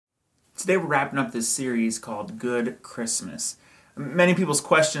Today we're wrapping up this series called Good Christmas. Many people's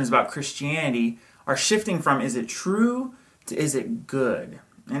questions about Christianity are shifting from is it true to is it good?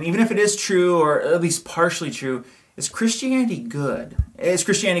 And even if it is true, or at least partially true, is Christianity good? Is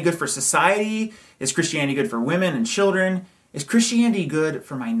Christianity good for society? Is Christianity good for women and children? Is Christianity good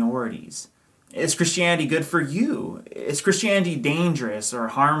for minorities? Is Christianity good for you? Is Christianity dangerous or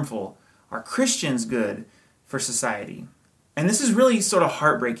harmful? Are Christians good for society? And this is really sort of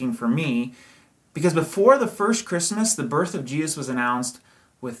heartbreaking for me because before the first Christmas, the birth of Jesus was announced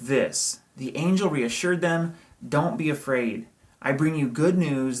with this. The angel reassured them, "Don't be afraid. I bring you good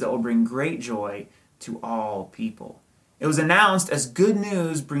news that will bring great joy to all people." It was announced as good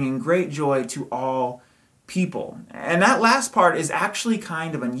news bringing great joy to all people. And that last part is actually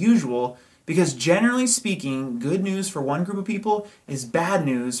kind of unusual because generally speaking, good news for one group of people is bad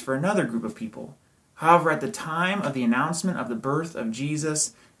news for another group of people. However, at the time of the announcement of the birth of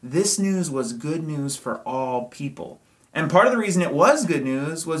Jesus, this news was good news for all people. And part of the reason it was good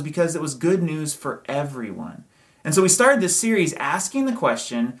news was because it was good news for everyone. And so we started this series asking the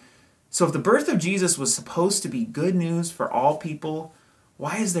question, so if the birth of Jesus was supposed to be good news for all people,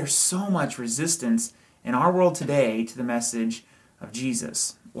 why is there so much resistance in our world today to the message of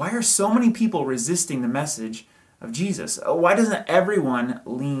Jesus? Why are so many people resisting the message of Jesus? Why doesn't everyone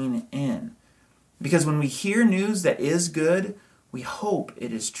lean in? Because when we hear news that is good, we hope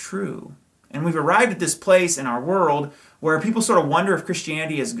it is true. And we've arrived at this place in our world where people sort of wonder if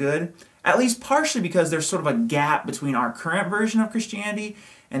Christianity is good, at least partially because there's sort of a gap between our current version of Christianity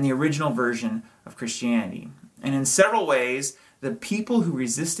and the original version of Christianity. And in several ways, the people who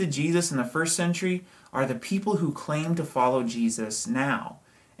resisted Jesus in the first century are the people who claim to follow Jesus now.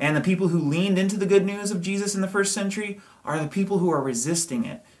 And the people who leaned into the good news of Jesus in the first century are the people who are resisting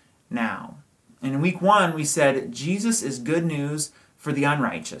it now. And in week 1, we said Jesus is good news for the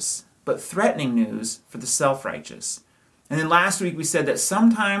unrighteous, but threatening news for the self-righteous. And then last week we said that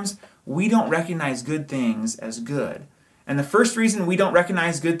sometimes we don't recognize good things as good. And the first reason we don't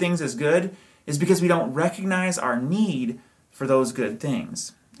recognize good things as good is because we don't recognize our need for those good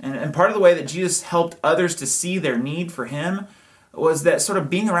things. And part of the way that Jesus helped others to see their need for him was that sort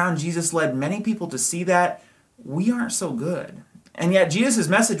of being around Jesus led many people to see that we aren't so good. And yet Jesus'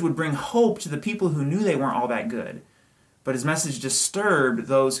 message would bring hope to the people who knew they weren't all that good. But his message disturbed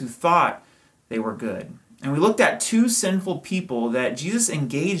those who thought they were good. And we looked at 2 sinful people that Jesus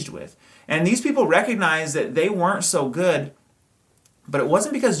engaged with. And these people recognized that they weren't so good, but it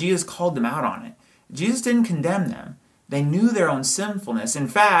wasn't because Jesus called them out on it. Jesus didn't condemn them. They knew their own sinfulness. In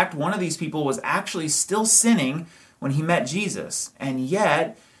fact, one of these people was actually still sinning when he met Jesus. And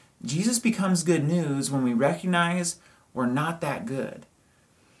yet, Jesus becomes good news when we recognize we're not that good.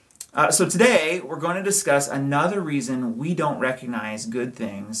 So today, we're going to discuss another reason we don't recognize good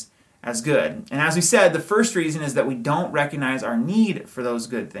things as good. And as we said, the first reason is that we don't recognize our need for those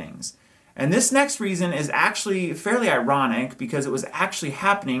good things. And this next reason is actually fairly ironic because it was actually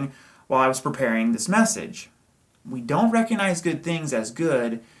happening while I was preparing this message. We don't recognize good things as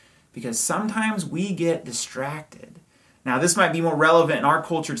good because sometimes we get distracted. Now, this might be more relevant in our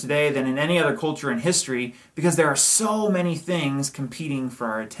culture today than in any other culture in history because there are so many things competing for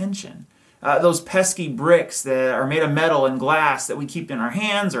our attention. Those pesky bricks that are made of metal and glass that we keep in our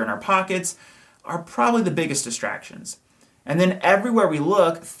hands or in our pockets are probably the biggest distractions. And then everywhere we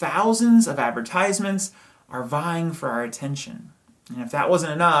look, thousands of advertisements are vying for our attention. And if that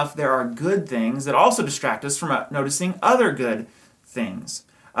wasn't enough, there are good things that also distract us from noticing other good things.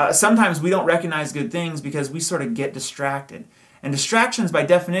 Sometimes we don't recognize good things because we sort of get distracted. And distractions, by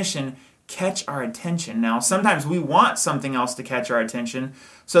definition, catch our attention. Now, sometimes we want something else to catch our attention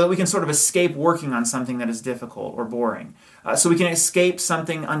so that we can sort of escape working on something that is difficult or boring. So we can escape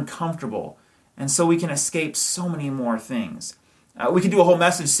something uncomfortable. And so we can escape so many more things. We could do a whole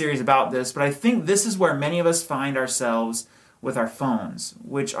message series about this, but I think this is where many of us find ourselves with our phones,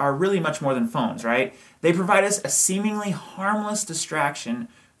 which are really much more than phones, right? They provide us a seemingly harmless distraction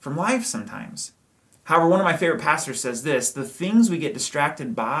from life sometimes. However, one of my favorite pastors says this: the things we get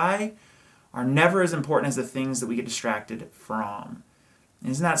distracted by are never as important as the things that we get distracted from.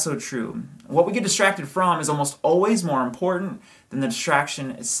 Isn't that so true? What we get distracted from is almost always more important than the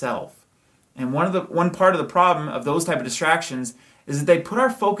distraction itself. And one part of the problem of those type of distractions is that they put our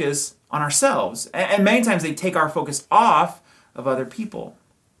focus on ourselves. And many times they take our focus off of other people.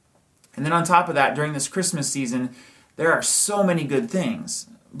 And then on top of that, during this Christmas season, there are so many good things.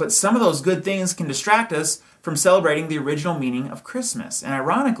 But some of those good things can distract us from celebrating the original meaning of Christmas. And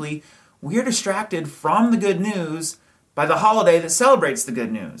ironically, we are distracted from the good news by the holiday that celebrates the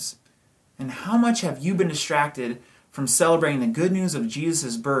good news. And how much have you been distracted from celebrating the good news of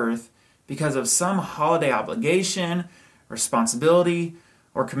Jesus' birth because of some holiday obligation, responsibility,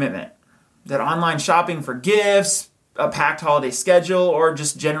 or commitment. That online shopping for gifts, a packed holiday schedule, or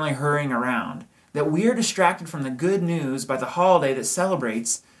just generally hurrying around. That we are distracted from the good news by the holiday that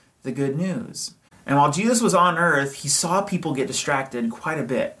celebrates the good news. And while Jesus was on earth, he saw people get distracted quite a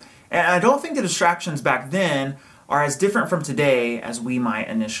bit. And I don't think the distractions back then are as different from today as we might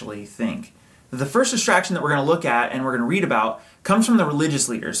initially think. The first distraction that we're going to look at and we're going to read about comes from the religious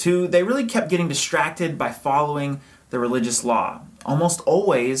leaders, who they really kept getting distracted by following the religious law, almost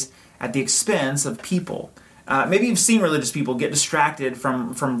always at the expense of people. Maybe you've seen religious people get distracted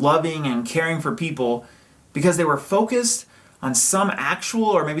from loving and caring for people because they were focused on some actual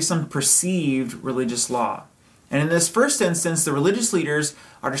or maybe some perceived religious law. And in this first instance, the religious leaders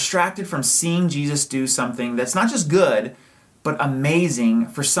are distracted from seeing Jesus do something that's not just good, but amazing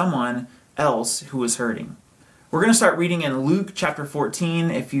for someone else who is hurting. We're going to start reading in Luke chapter 14.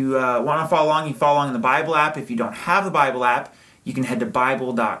 If you want to follow along, you follow along in the Bible app. If you don't have the Bible app, you can head to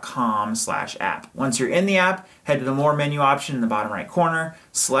bible.com/app. Once you're in the app, head to the More menu option in the bottom right corner,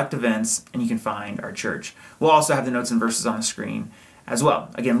 select Events, and you can find our church. We'll also have the notes and verses on the screen as well.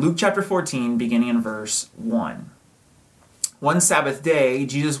 Again, Luke chapter 14, beginning in verse 1. One Sabbath day,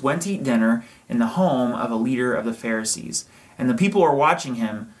 Jesus went to eat dinner in the home of a leader of the Pharisees, and the people were watching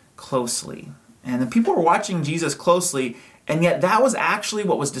him closely. And the people were watching Jesus closely, and yet that was actually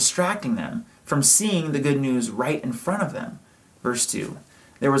what was distracting them from seeing the good news right in front of them. Verse 2,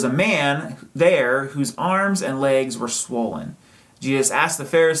 there was a man there whose arms and legs were swollen. Jesus asked the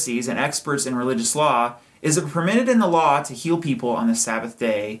Pharisees and experts in religious law, is it permitted in the law to heal people on the Sabbath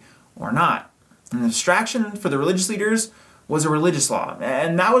day or not? And the distraction for the religious leaders was a religious law.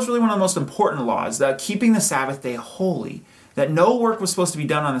 And that was really one of the most important laws, that keeping the Sabbath day holy. That no work was supposed to be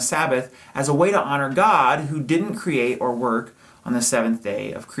done on the Sabbath as a way to honor God, who didn't create or work on the seventh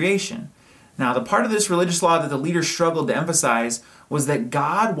day of creation. Now, the part of this religious law that the leaders struggled to emphasize was that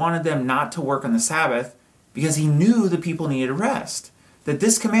God wanted them not to work on the Sabbath because he knew the people needed rest. That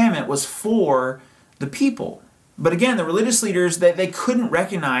this commandment was for the people. But again, the religious leaders, they couldn't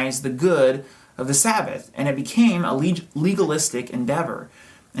recognize the good of the Sabbath, and it became a legalistic endeavor.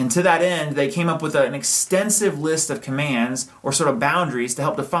 And to that end, they came up with an extensive list of commands or sort of boundaries to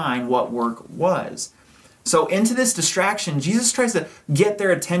help define what work was. So into this distraction, Jesus tries to get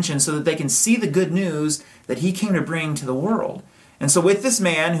their attention so that they can see the good news that he came to bring to the world. And so with this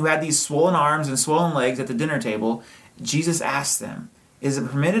man who had these swollen arms and swollen legs at the dinner table, Jesus asked them, is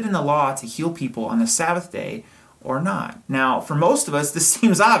it permitted in the law to heal people on the Sabbath day or not? Now, for most of us, this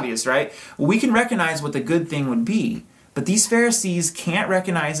seems obvious, right? We can recognize what the good thing would be, but these Pharisees can't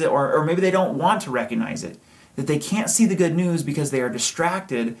recognize it, or maybe they don't want to recognize it, that they can't see the good news because they are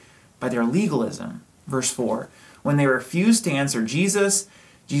distracted by their legalism. Verse 4, when they refused to answer Jesus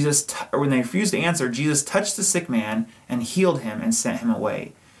touched the sick man and healed him and sent him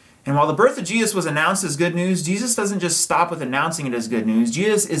away. And while the birth of Jesus was announced as good news, Jesus doesn't just stop with announcing it as good news.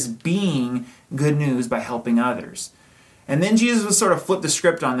 Jesus is being good news by helping others. And then Jesus would sort of flip the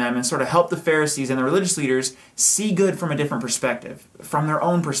script on them and sort of help the Pharisees and the religious leaders see good from a different perspective, from their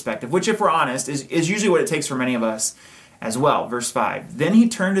own perspective, which, if we're honest, is usually what it takes for many of us as well. Verse 5, then he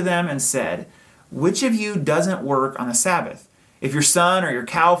turned to them and said, which of you doesn't work on the Sabbath? If your son or your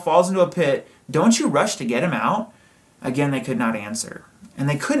cow falls into a pit, don't you rush to get him out? Again, they could not answer. And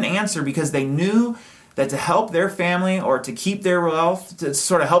they couldn't answer because they knew that to help their family or to keep their wealth, to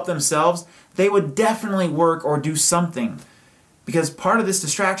sort of help themselves, they would definitely work or do something. Because part of this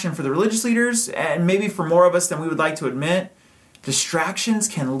distraction for the religious leaders, and maybe for more of us than we would like to admit, distractions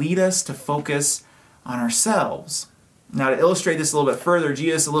can lead us to focus on ourselves. Now, to illustrate this a little bit further,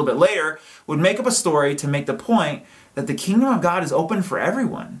 Jesus a little bit later would make up a story to make the point that the kingdom of God is open for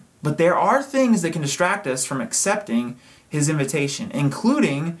everyone. But there are things that can distract us from accepting his invitation,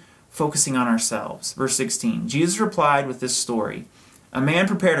 including focusing on ourselves. Verse 16, Jesus replied with this story. A man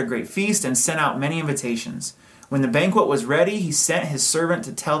prepared a great feast and sent out many invitations. When the banquet was ready, he sent his servant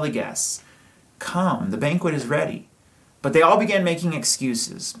to tell the guests, come, the banquet is ready. But they all began making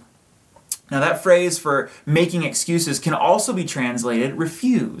excuses. Now that phrase for making excuses can also be translated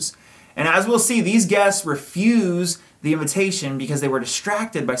refuse. And as we'll see, these guests refuse the invitation because they were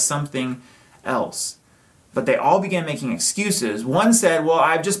distracted by something else. But they all began making excuses. One said, well,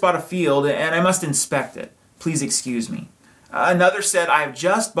 I've just bought a field and I must inspect it. Please excuse me. Another said, I've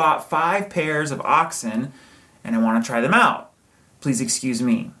just bought 5 pairs of oxen and I want to try them out. Please excuse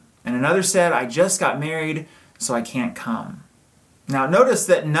me. And another said, I just got married, so I can't come. Now notice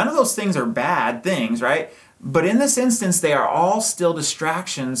that none of those things are bad things, right? But in this instance, they are all still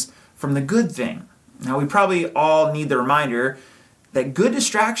distractions from the good thing. Now we probably all need the reminder that good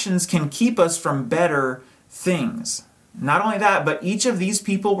distractions can keep us from better things. Not only that, but each of these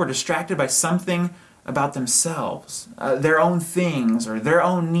people were distracted by something about themselves, their own things or their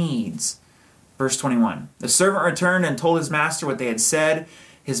own needs. Verse 21, the servant returned and told his master what they had said.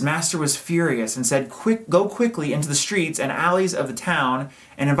 His master was furious and said, Go quickly into the streets and alleys of the town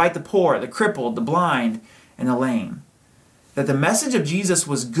and invite the poor, the crippled, the blind, and the lame. That the message of Jesus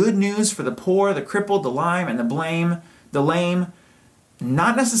was good news for the poor, the crippled, the lame, and the lame,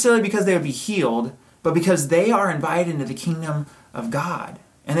 not necessarily because they would be healed, but because they are invited into the kingdom of God.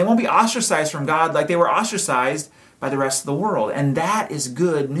 And they won't be ostracized from God like they were ostracized by the rest of the world. And that is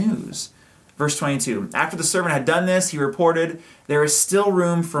good news. Verse 22, after the servant had done this, he reported, there is still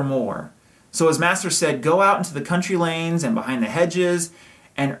room for more. So his master said, go out into the country lanes and behind the hedges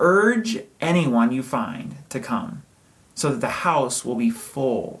and urge anyone you find to come, so that the house will be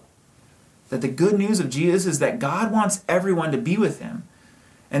full. That the good news of Jesus is that God wants everyone to be with him.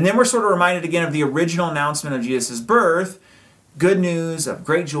 And then we're sort of reminded again of the original announcement of Jesus' birth, good news of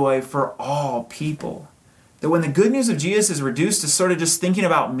great joy for all people. That when the good news of Jesus is reduced to sort of just thinking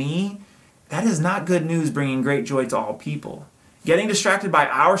about me, that is not good news bringing great joy to all people. Getting distracted by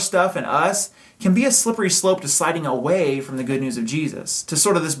our stuff and us can be a slippery slope to sliding away from the good news of Jesus, to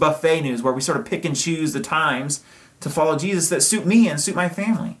sort of this buffet news where we sort of pick and choose the times to follow Jesus that suit me and suit my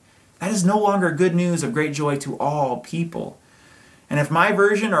family. That is no longer good news of great joy to all people. And if my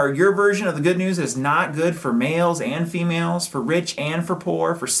version or your version of the good news is not good for males and females, for rich and for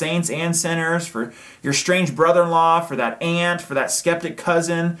poor, for saints and sinners, for your strange brother-in-law, for that aunt, for that skeptic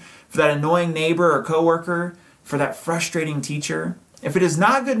cousin, for that annoying neighbor or coworker, for that frustrating teacher, if it is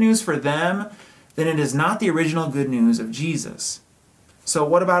not good news for them, then it is not the original good news of Jesus. So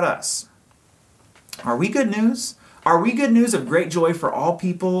what about us? Are we good news? Are we good news of great joy for all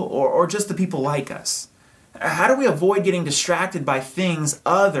people or just the people like us? How do we avoid getting distracted by things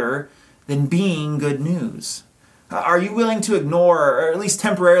other than being good news? Are you willing to ignore, or at least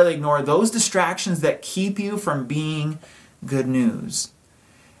temporarily ignore, those distractions that keep you from being good news?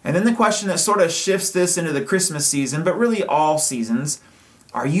 And then the question that sort of shifts this into the Christmas season, but really all seasons,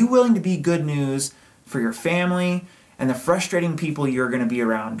 are you willing to be good news for your family and the frustrating people you're going to be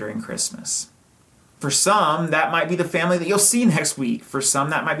around during Christmas? For some, that might be the family that you'll see next week. For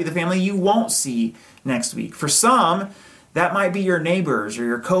some, that might be the family you won't see next week. For some, that might be your neighbors or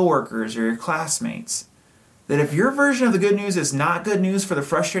your coworkers or your classmates. That if your version of the good news is not good news for the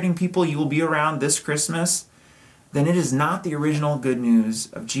frustrating people you will be around this Christmas, then it is not the original good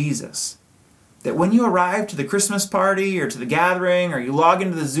news of Jesus. That when you arrive to the Christmas party or to the gathering or you log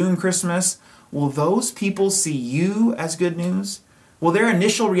into the Zoom Christmas, will those people see you as good news? Will their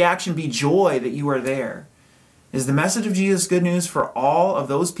initial reaction be joy that you are there? Is the message of Jesus good news for all of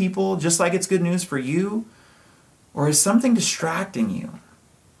those people, just like it's good news for you? Or is something distracting you?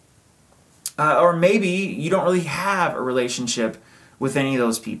 Or maybe you don't really have a relationship with any of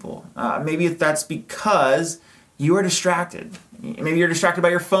those people. Maybe that's because you are distracted. Maybe you're distracted by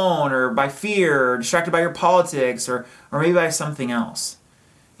your phone or by fear or distracted by your politics or maybe by something else.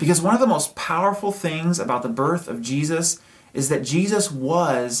 Because one of the most powerful things about the birth of Jesus is that Jesus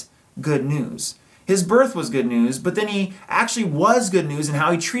was good news. His birth was good news, but then he actually was good news in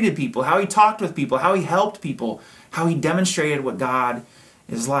how he treated people, how he talked with people, how he helped people, how he demonstrated what God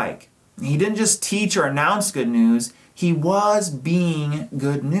is like. He didn't just teach or announce good news, he was being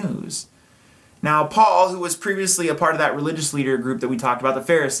good news. Now, Paul, who was previously a part of that religious leader group that we talked about, the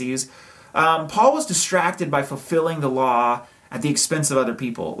Pharisees, Paul was distracted by fulfilling the law at the expense of other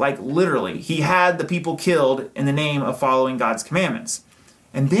people. Like literally, he had the people killed in the name of following God's commandments.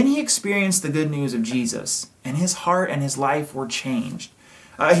 And then he experienced the good news of Jesus, and his heart and his life were changed.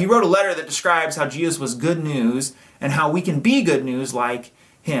 He wrote a letter that describes how Jesus was good news and how we can be good news like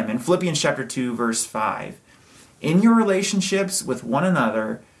him. In Philippians chapter 2, verse 5, in your relationships with one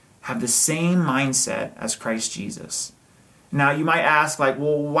another, have the same mindset as Christ Jesus. Now you might ask, well,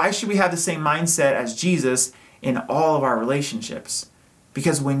 why should we have the same mindset as Jesus in all of our relationships?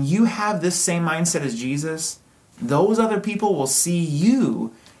 Because when you have this same mindset as Jesus, those other people will see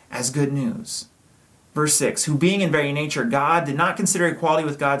you as good news. Verse 6, who being in very nature God, did not consider equality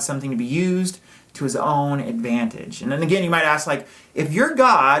with God something to be used to his own advantage. And then again, you might ask, if you're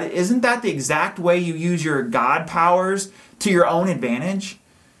God, isn't that the exact way you use your God powers to your own advantage?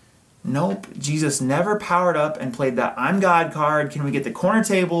 Nope, Jesus never powered up and played the I'm God card, can we get the corner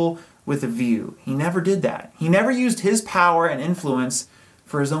table with a view? He never did that. He never used his power and influence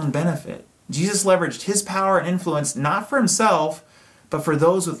for his own benefit. Jesus leveraged his power and influence not for himself, but for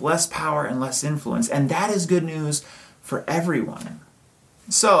those with less power and less influence. And that is good news for everyone.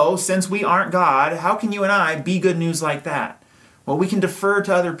 So, since we aren't God, how can you and I be good news like that? Well, we can defer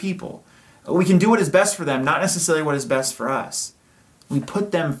to other people. We can do what is best for them, not necessarily what is best for us. We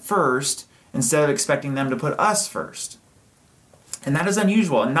put them first instead of expecting them to put us first. And that is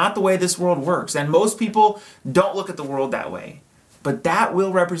unusual and not the way this world works. And most people don't look at the world that way. But that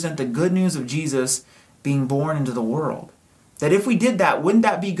will represent the good news of Jesus being born into the world. That if we did that, wouldn't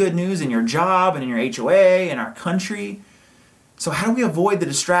that be good news in your job and in your HOA, in our country? So how do we avoid the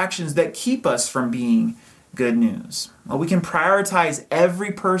distractions that keep us from being good news? Well, we can prioritize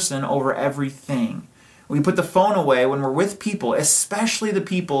every person over everything. We put the phone away when we're with people, especially the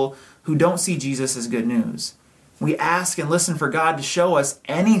people who don't see Jesus as good news. We ask and listen for God to show us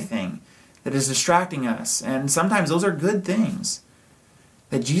anything that is distracting us, and sometimes those are good things.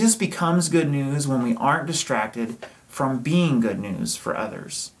 That Jesus becomes good news when we aren't distracted from being good news for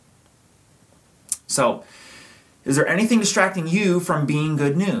others. So, is there anything distracting you from being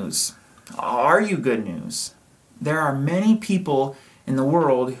good news? Are you good news? There are many people in the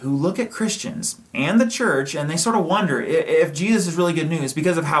world who look at Christians and the church and they sort of wonder if Jesus is really good news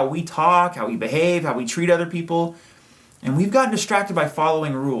because of how we talk, how we behave, how we treat other people. And we've gotten distracted by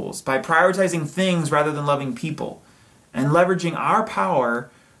following rules, by prioritizing things rather than loving people, and leveraging our power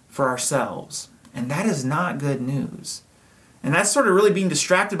for ourselves. And that is not good news. And that's sort of really being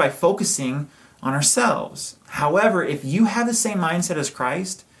distracted by focusing on ourselves. However, if you have the same mindset as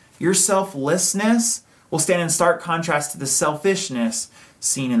Christ, your selflessness will stand in stark contrast to the selfishness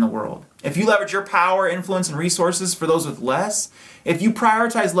seen in the world. If you leverage your power, influence, and resources for those with less, if you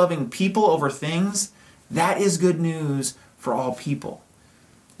prioritize loving people over things, that is good news for all people.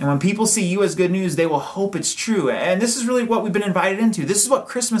 And when people see you as good news, they will hope it's true. And this is really what we've been invited into. This is what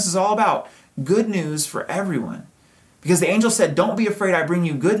Christmas is all about. Good news for everyone. Because the angel said, "Don't be afraid, I bring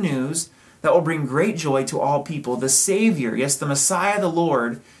you good news that will bring great joy to all people. The Savior, yes, the Messiah, the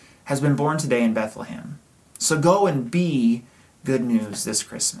Lord, has been born today in Bethlehem." So go and be good news this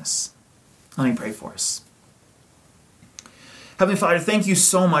Christmas. Let me pray for us. Heavenly Father, thank you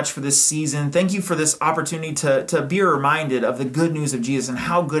so much for this season. Thank you for this opportunity to be reminded of the good news of Jesus and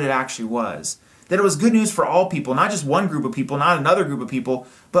how good it actually was. That it was good news for all people, not just one group of people, not another group of people,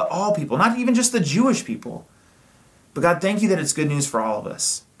 but all people, not even just the Jewish people. But God, thank you that it's good news for all of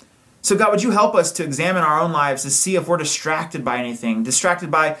us. So God, would you help us to examine our own lives to see if we're distracted by anything,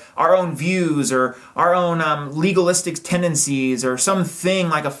 distracted by our own views or our own legalistic tendencies or something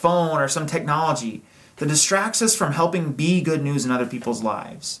like a phone or some technology that distracts us from helping be good news in other people's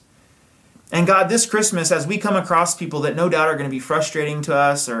lives. And God, this Christmas, as we come across people that no doubt are going to be frustrating to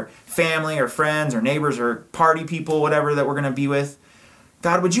us, or family or friends or neighbors or party people, whatever that we're going to be with,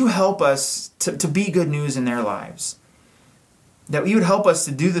 God, would you help us to be good news in their lives? That you would help us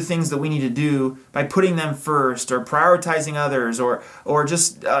to do the things that we need to do by putting them first or prioritizing others or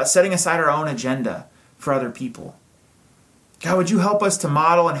just setting aside our own agenda for other people. God, would you help us to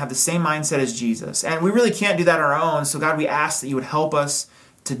model and have the same mindset as Jesus? And we really can't do that on our own, so God, we ask that you would help us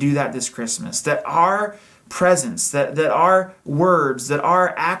to do that this Christmas. That our presence, that our words, that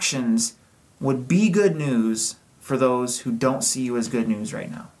our actions would be good news for those who don't see you as good news right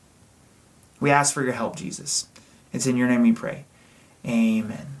now. We ask for your help, Jesus. It's in your name we pray.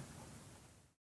 Amen.